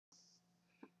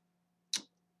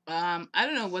I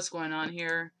don't know what's going on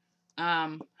here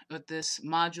with this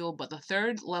module, but the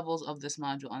third levels of this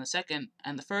module on the second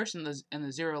and the first and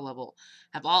the zero level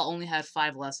have all only had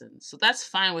 5 lessons. So that's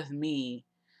fine with me.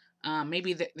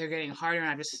 Maybe they're getting harder and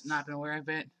I've just not been aware of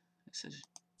it. This is,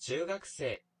 中学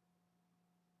生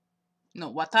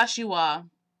no, watashi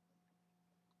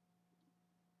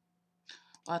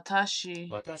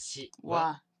私は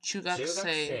wa 中学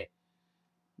chugakusei 生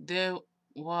de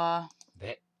wa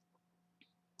で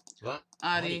は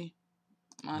あり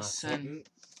ませ arimasen. ん。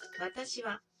私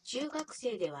は中学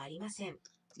生ではありません。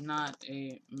Not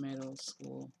a middle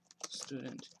school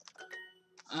student.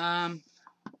 Um,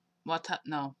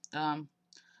 no.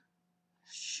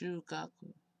 修学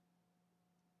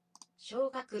小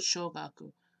学小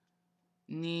学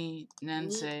2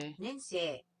年生2年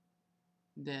生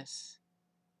です。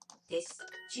です。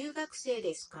中学生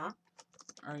ですか？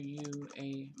 Are you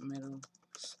a middle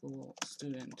school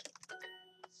student?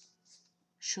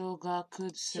 小学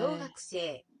小生学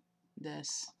生で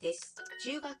す。です。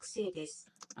中学生です。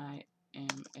I am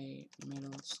a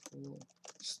middle school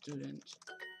student.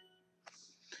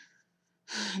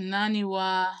 何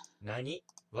は何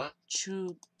は中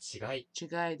違い違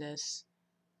いです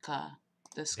か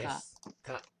ですかです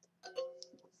か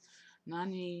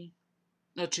何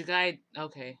の違い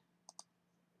Okay.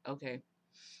 Okay.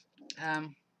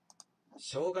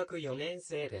 小学4年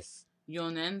生です。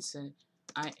4年生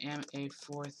I am a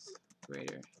fourth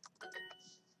grader.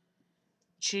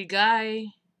 違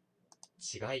い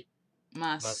違い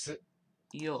まますす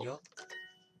よ。よ。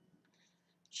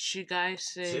違い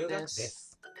生中学で。です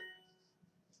す。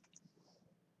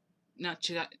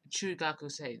中学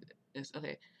生です。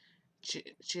Okay. 違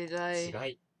い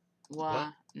違い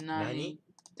は何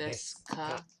でですすか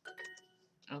か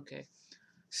Okay.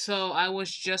 So I was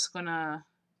just gonna.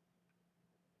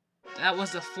 That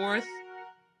was the fourth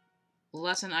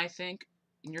lesson, I think.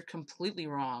 And you're completely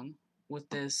wrong with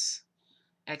this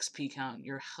XP count.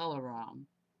 You're hella wrong.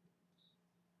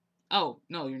 Oh,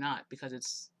 no, you're not, because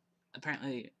it's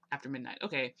apparently after midnight.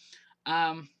 Okay.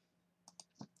 Because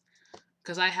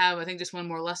I have, I think, just one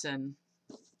more lesson.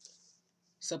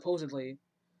 Supposedly.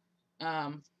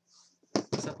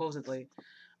 Supposedly.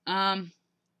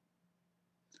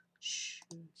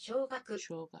 小学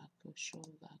小学、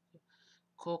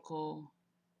高校、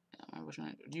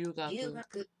留学、留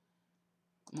学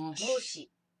も申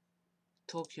し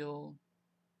東京、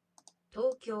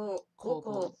東京高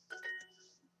校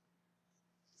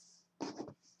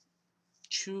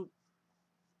中、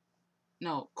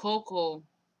no, 高校。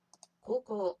高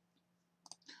校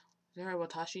Is there a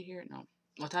watashi here? No.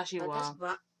 私私は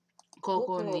は高校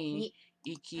高校にに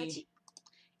行立ち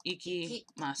き行き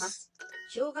ま。ますす。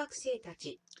小学生た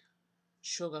ち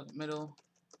小学 middle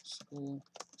school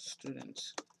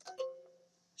students.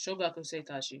 小学生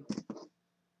たち。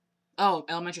Oh,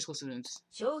 elementary school students.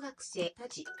 小学生た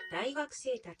ち大学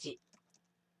生たち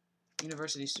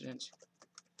University students.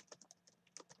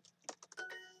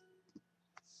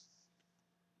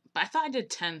 But I thought I did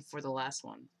 10 for the last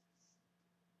one.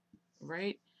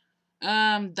 Right?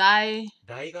 大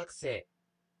学生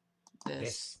でで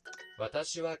す。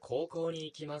私は高校に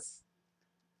行きます。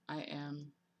I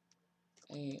am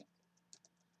a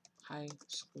high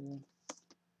school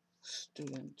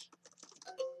student.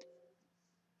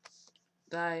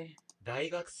 大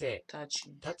学生た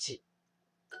ち。たち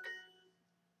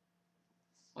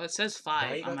Well, it says 5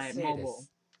大 on 学 my 生で mobile.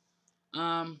 す。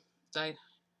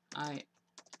I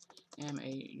am a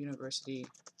university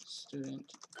student.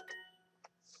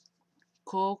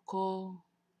 高校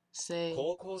生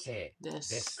高校生で。で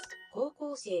すす。高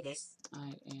校生です。 I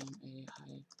am a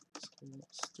high school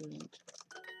student.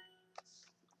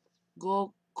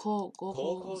 高校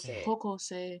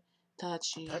生た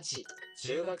ち。たち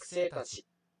中学生たち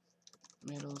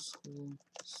Middle school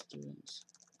students.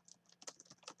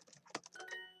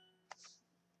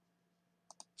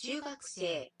 中学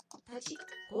生たち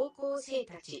高校生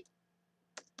たち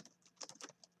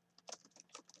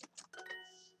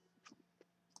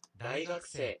大学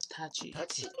生たち。た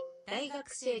ち大学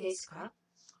生ですか？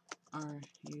 Are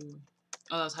you?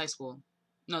 Oh, that was high school.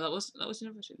 No, that was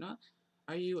university. No,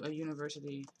 are you a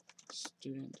university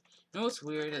student? You know what's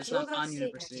weird? It's not on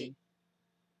university.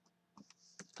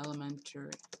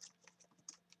 Elementary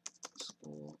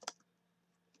school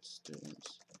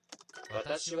students.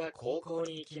 私は高校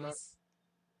に行きます。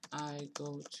 I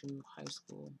go to high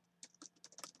school.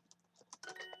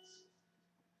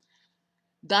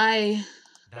 大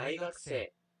学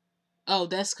生 Oh,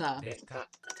 ですか。ですか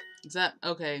Is that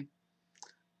okay?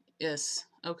 Yes.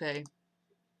 Okay.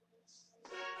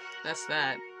 That's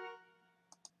that.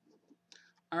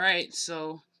 All right.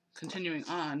 So continuing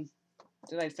on.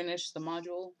 Did I finish the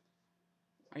module?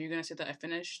 Are you gonna say that I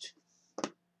finished?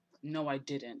 No, I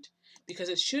didn't. Because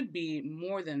it should be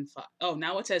more than 5. Oh,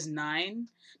 now it says 9.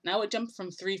 Now it jumped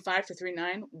from 3.5 to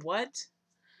 3.9. What?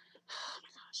 Oh my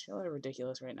gosh, y'all are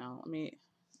ridiculous right now.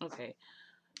 Okay.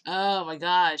 Oh my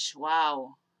gosh,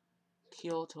 wow.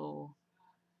 Kyoto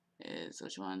is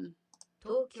which one?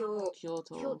 東京、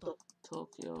 Kyoto, 京都、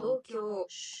 Tokyo, 東京、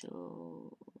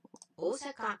 Sho, 大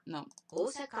阪、 no, 大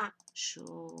阪、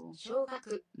 Sho, 小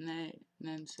学、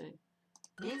 Nensei.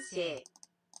 年生、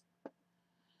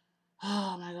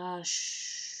 Oh my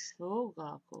gosh,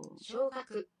 Shogaku, 小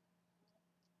学、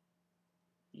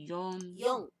 4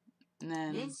 4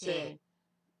 Nensei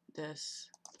desu.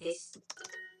 です。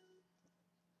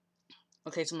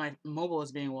 Okay, so my mobile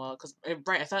is being wild because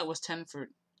right, I thought it was 10 for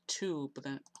 2, but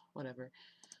then whatever.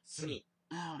 すみ、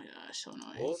 Oh my gosh, so 大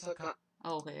annoying. 阪、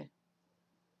 Oh, okay.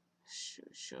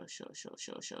 Show.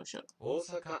 大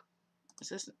阪、 Is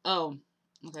this? Oh,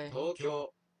 okay. 東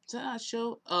京、 Is that not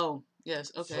show? Oh,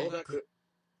 yes. 小 Okay. 学、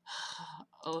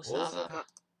大 Osaka, 阪、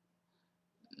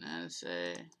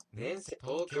 Nansei, 年生、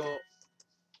東京、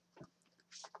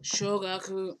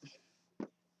 Shogaku,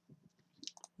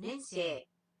 年生、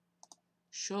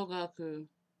 Shogaku.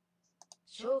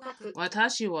 小学、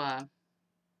 Watashi wa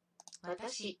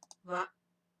私は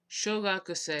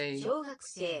shogakusei 小学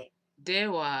生 de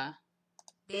wa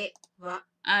では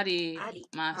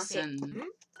arimasen.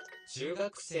 中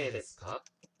学生ですか？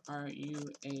 Are you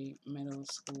a middle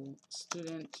school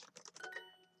student?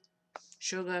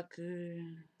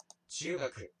 Shogaku. 中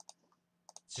学、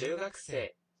中学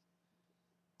生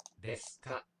です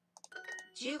か？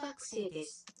中学生で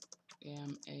す。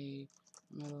 Am a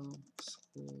middle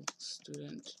school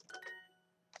student.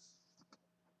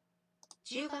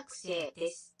 中学生で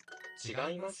す。違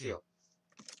いますよ。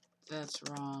 That's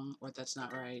wrong, or that's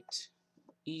not right.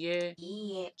 Iie,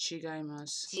 いいえ、 chigaimasu.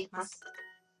 します。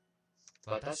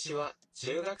私は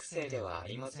中学生ではあ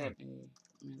りません。 A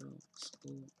middle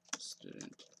school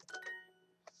student.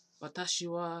 Watashi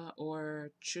wa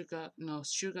or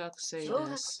shugakusei 小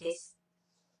学 desu. です。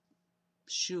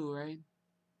 Shu, right?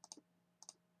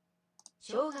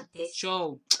 小学です。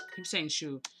 Sho. Keep saying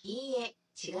shu. いいえ、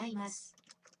違います。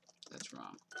 That's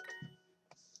wrong.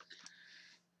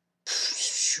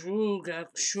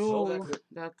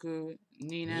 Shugaku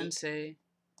 2年生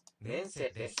年生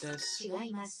です。です。違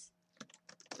います。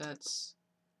 That's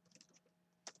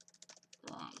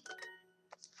wrong.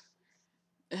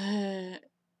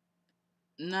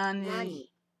 何何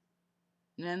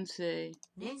年生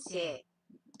年生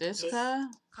ですか?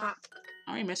 か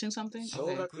Are we missing something? 小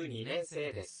Okay. 学2年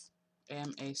生です。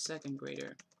 Am a second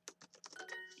grader.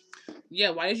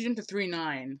 Yeah, why did you jump to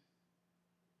 3.9?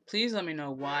 Please let me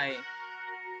know why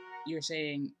you're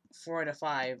saying 4 to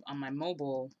 5 on my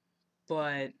mobile,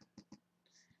 but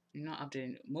you're not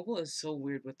updating. Mobile is so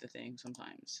weird with the thing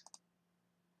sometimes.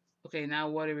 Okay, now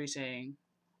what are we saying?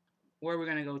 Where are we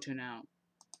gonna go to now?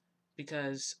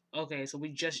 Because okay, so we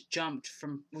just jumped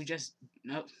from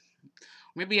nope.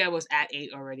 Maybe I was at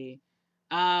 8 already.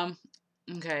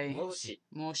 Okay.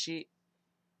 もし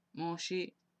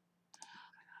Moshi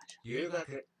留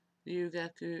学、留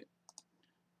学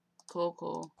高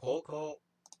校高校、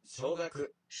小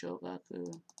学、小学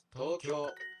東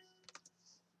京、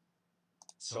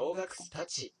小学た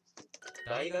ち、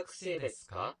大学生です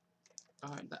か？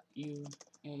 Are you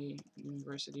a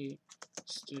university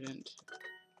student?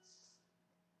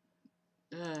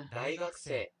 大学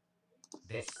生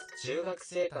です。中学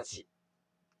生たち、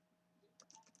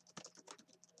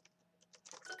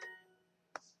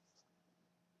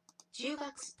中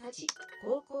学たち、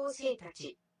高校生た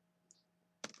ち、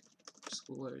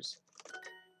 Schoolers.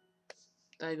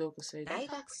 大学生大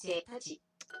学生たち、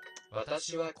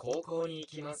私は高校に行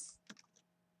きます。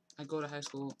 I go to high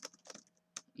school. Oh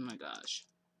my gosh.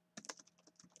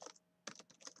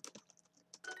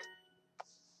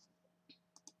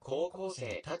 高校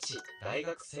生たち、大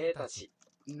学生たち、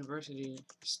 University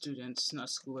students, not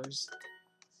schoolers.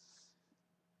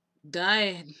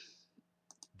 大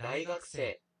学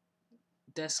生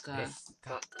ですか? です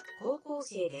か？高校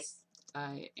生です。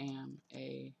 I am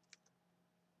a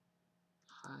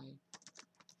high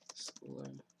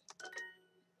schooler.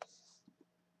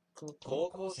 高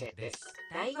校生です。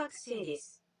大学生で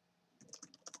す。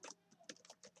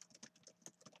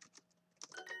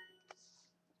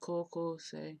高校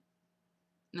生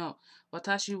No,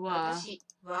 私は私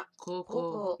は高高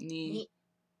校校にに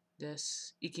で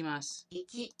す行きます行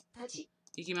きたち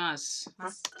行きますま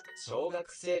す。小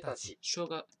学生たち、小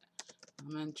学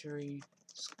elementary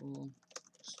school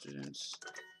students.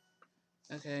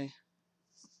 Okay.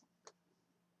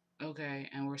 Okay,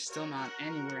 and we're still not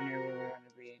anywhere near where we're going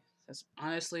to be. Because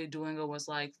honestly, Duolingo was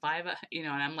like five, and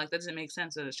I'm like, that doesn't make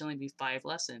sense that it should only be 5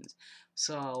 lessons.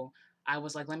 So I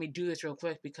was like, let me do this real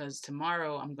quick because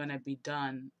tomorrow I'm going to be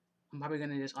done. I'm probably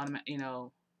going to just something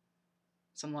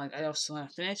like, I also want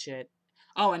to finish it.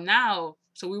 Oh, and now,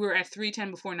 so we were at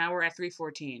 310 before, now we're at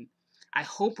 314. I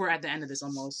hope we're at the end of this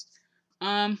almost.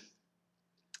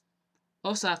 Osaka,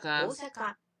 大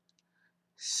阪、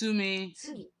 Sumi,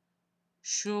 住み、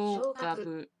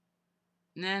 Shogaku,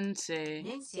 Nensei,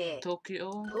 年生、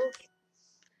 Tokyo, 東京、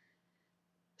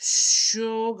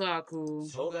 Shogaku,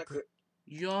 小学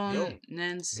 4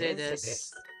年生年生で。です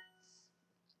す。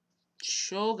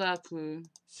小学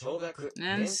小学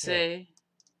年年生生、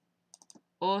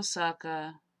大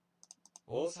阪、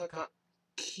大阪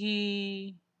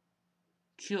京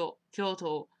都、京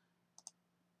都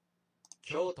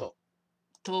東京。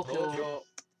東京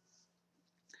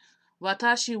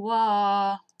私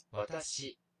は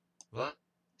私は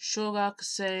小学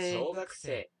生小学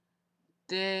生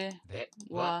でで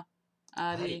は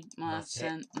ありりまませせ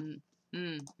ん。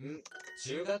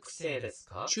中学生です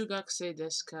か中学生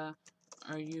ですか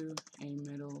 ?Are you a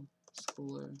middle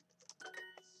schooler?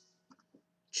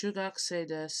 中学生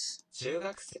です。中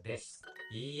学生です。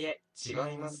いいえ、違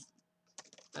います。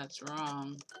That's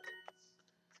wrong.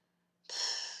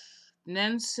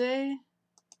 年生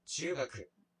中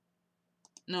学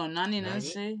No, 何年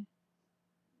生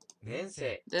年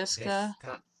生ですですか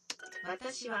か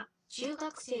私は中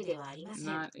学生ではありません。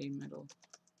 Not a middle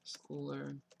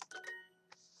schooler.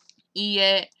 いい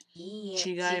え、いい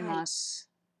え、違います。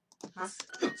ます。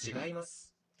違いま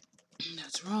す。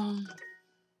 That's wrong.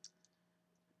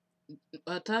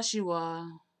 私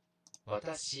は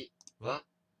私は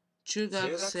中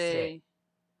学生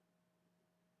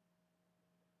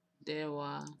で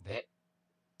はで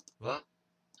は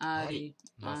あり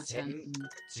ません。ま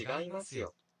せん。違います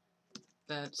よ。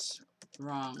That's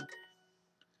wrong.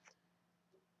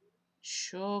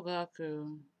 小学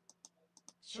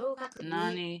小学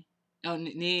何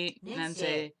2年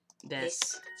生で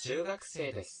す。中学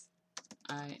生です。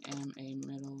I am a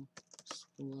middle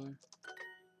schooler.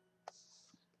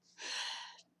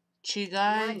 違い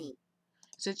何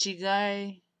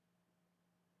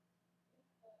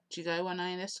違いは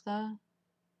何ですか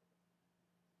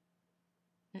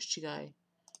よし、違い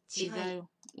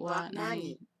は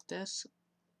何です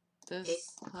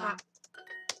か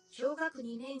小学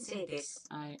2年生です。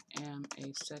 I am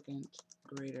a second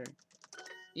grader.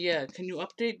 Yeah, can you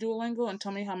update Duolingo and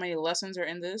tell me how many lessons are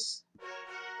in this?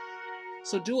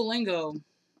 So Duolingo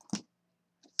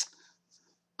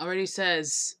already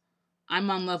says I'm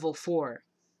on level 4.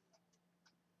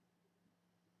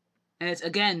 And it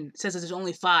says that there's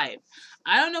only 5.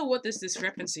 I don't know what this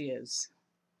discrepancy is.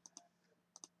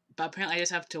 But apparently I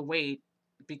just have to wait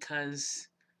because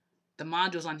the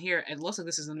modules on here, it looks like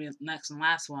this is going to be the next and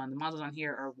last one. The modules on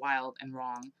here are wild and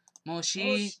wrong.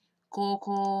 Moshi,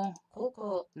 Koko, 高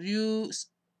校、 Ryu,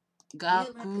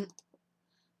 学、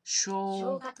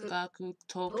小学、東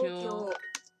東京、京、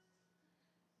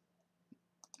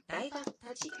大学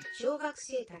たち、小学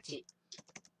生たち、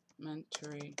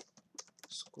 elementary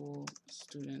school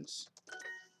students.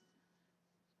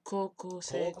 高校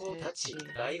生高校たちた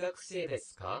ち、大学生で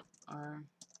すか Are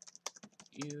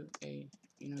you a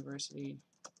university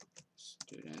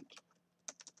student?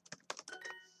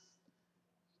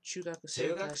 中学生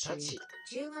中たち、学たち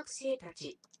中学生た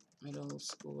ち、 middle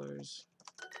schoolers.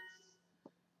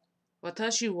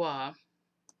 私は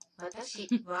私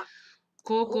は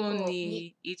高校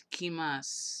に行きま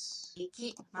す。行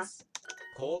きます。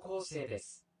高校生で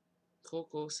す。高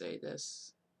校生で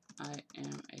す。I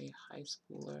am a high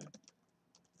schooler.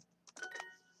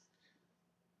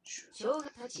 小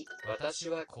学たち、私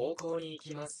は高校に行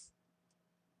きます。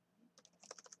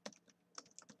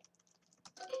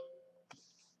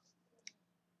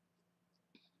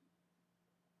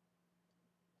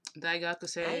大学大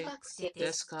生学生で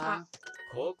ですすかか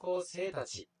高校生た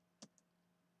ち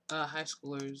High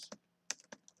schoolers.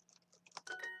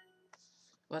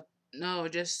 What? No,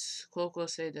 just 高校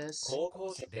生です。高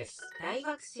校生です。大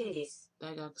学生です。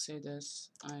大学生で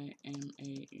す。I am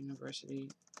a university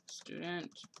student.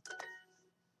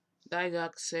 大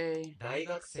学生大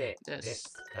学生でです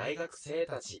す。大学生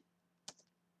たち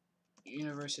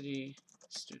university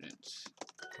students.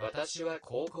 私は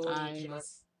高校に行きま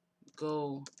す。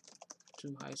 Go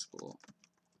to high school.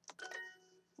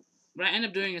 What I end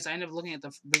up doing is I end up looking at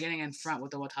the beginning and front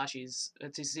with the watashis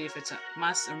to see if it's a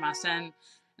mas or masen,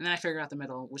 and then I figure out the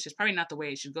middle, which is probably not the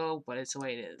way it should go, but it's the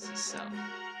way it is. So,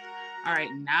 all right,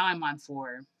 now I'm on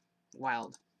 4.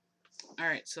 Wild. All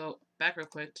right, so back real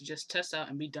quick to just test out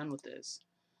and be done with this.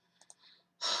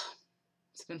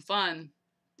 been fun,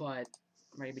 but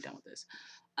I'm ready to be done with this.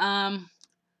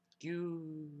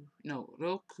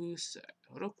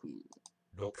 Roku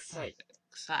 6歳。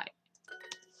歳。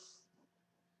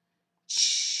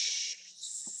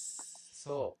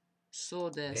そそう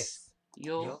うです。です。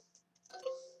よ。よ。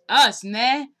あ、です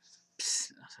ね。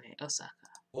大阪。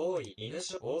大井犬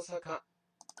所大阪。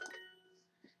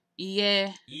いい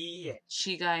え、いいえ。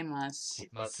違います。し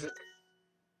ます。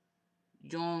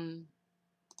 4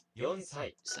 4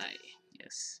歳。歳。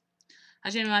Yes。は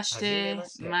じめましはじめてま。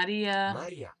して。マリアマ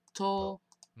リアと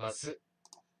ます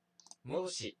申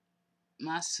し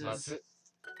ますます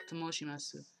と申しま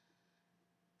す。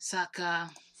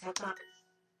坂。坂。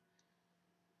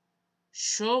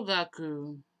小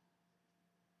学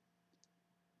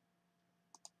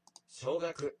小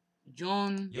学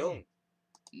4 4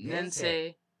年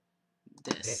生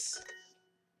で。ですす。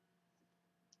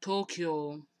東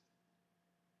京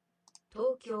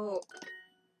東京。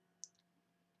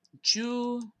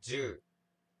 15 15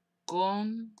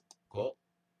 5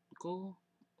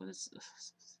 what is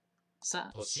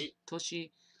さ年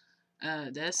年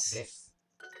で。ですす。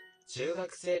中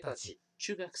学生たち。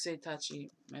中学生た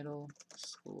ち middle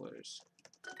schoolers。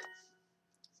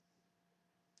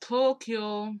東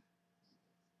京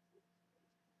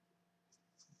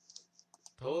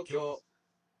東京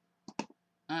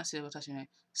そういえば確かに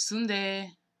住ん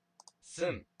で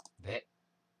住んで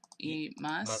い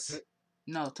ま。ますす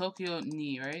No 東京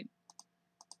に right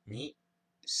に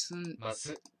住ま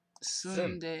す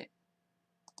んで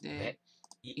で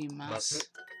いいま。ます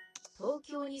す。東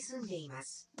京に住んでいま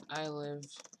す。 I live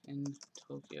in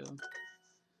Tokyo.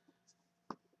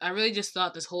 I really just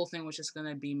thought this whole thing was just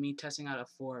gonna be me testing out a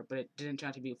 4, but it didn't turn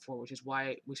out to be a 4, which is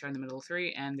why we started in the middle of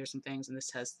 3, and there's some things in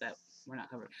this test that we're not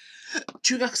covered.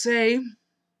 中学生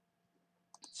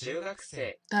中学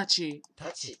生たち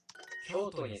たち京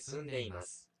都に住んでいま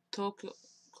す。東京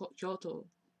京都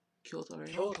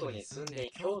right? 京都に住ん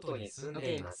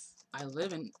でいます。 I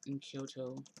live in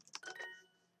Kyoto.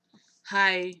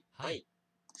 はい、はい、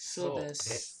そうで。です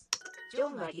す。ジョ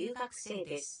ンは留学生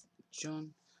です。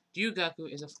 John. Ryugaku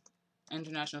is an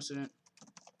international student.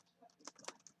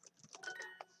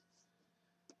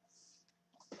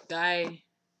 大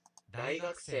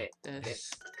学生でです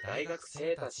す。大学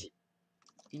生たち。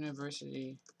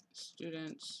 University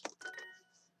students.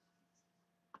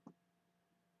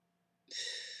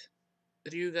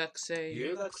 留学生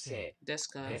留学生です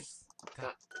か。です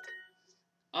か。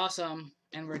 Awesome,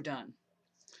 and we're done.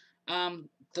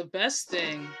 The best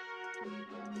thing,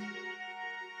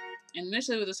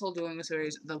 initially with this whole Duolingo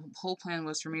series, the whole plan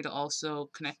was for me to also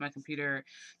connect my computer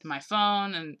to my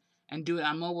phone and do it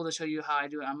on mobile to show you how I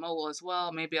do it on mobile as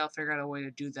well. Maybe I'll figure out a way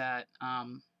to do that,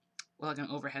 with like an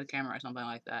overhead camera or something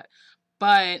like that.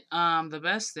 But the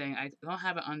best thing, I don't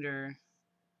have it under.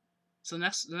 So the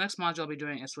next module I'll be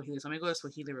doing is Swahili. So let me go to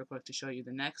Swahili real quick to show you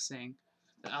the next thing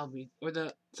that I'll be, or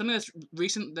something that's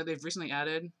recent that they've recently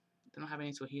added. They don't have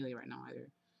any Swahili right now either.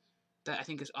 That I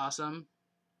think is awesome.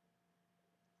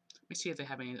 Let me see if they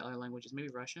have any other languages. Maybe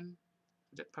Russian.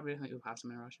 Probably definitely will have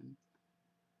some in Russian.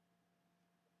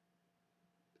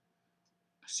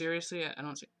 Seriously, I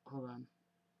don't see. Hold on.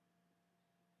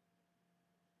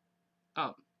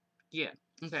 Oh, yeah.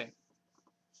 Okay.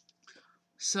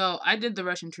 So I did the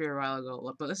Russian tree a while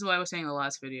ago, but this is what I was saying in the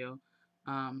last video.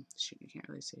 Shoot, you can't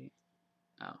really see.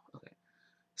 Oh, okay.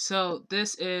 So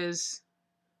this is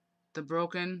the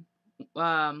broken.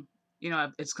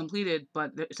 It's completed,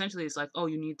 but essentially it's like, oh,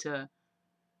 you need to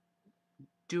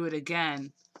do it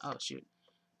again. Oh shoot,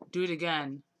 do it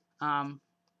again.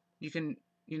 You can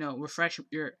refresh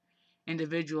your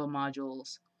individual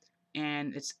modules,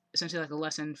 and it's essentially like a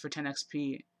lesson for 10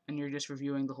 XP, and you're just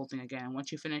reviewing the whole thing again.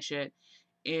 Once you finish it,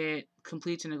 it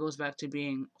completes and it goes back to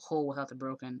being whole without the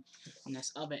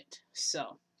brokenness of it.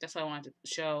 So that's what I wanted to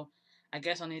show. I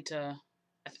guess I'll need to.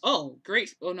 Oh,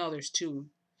 great! Oh no, there's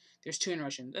two. There's two in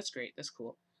Russian. That's great. That's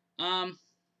cool.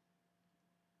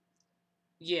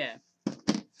 Yeah,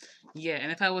 yeah.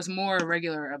 And if I was more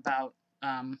regular about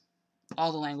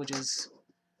all the languages,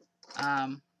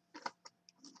 and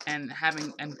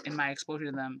having and in my exposure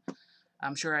to them,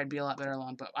 I'm sure I'd be a lot better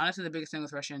along. But honestly, the biggest thing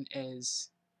with Russian is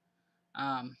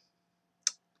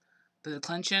the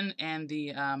declension and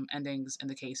the endings and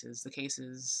the cases. The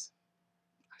cases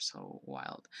are so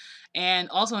wild, and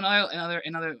also in other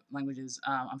languages,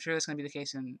 I'm sure that's going to be the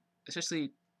case in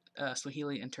especially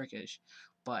Swahili and Turkish.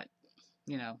 But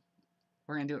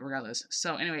we're gonna do it regardless.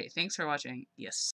 So anyway, thanks for watching. Yes.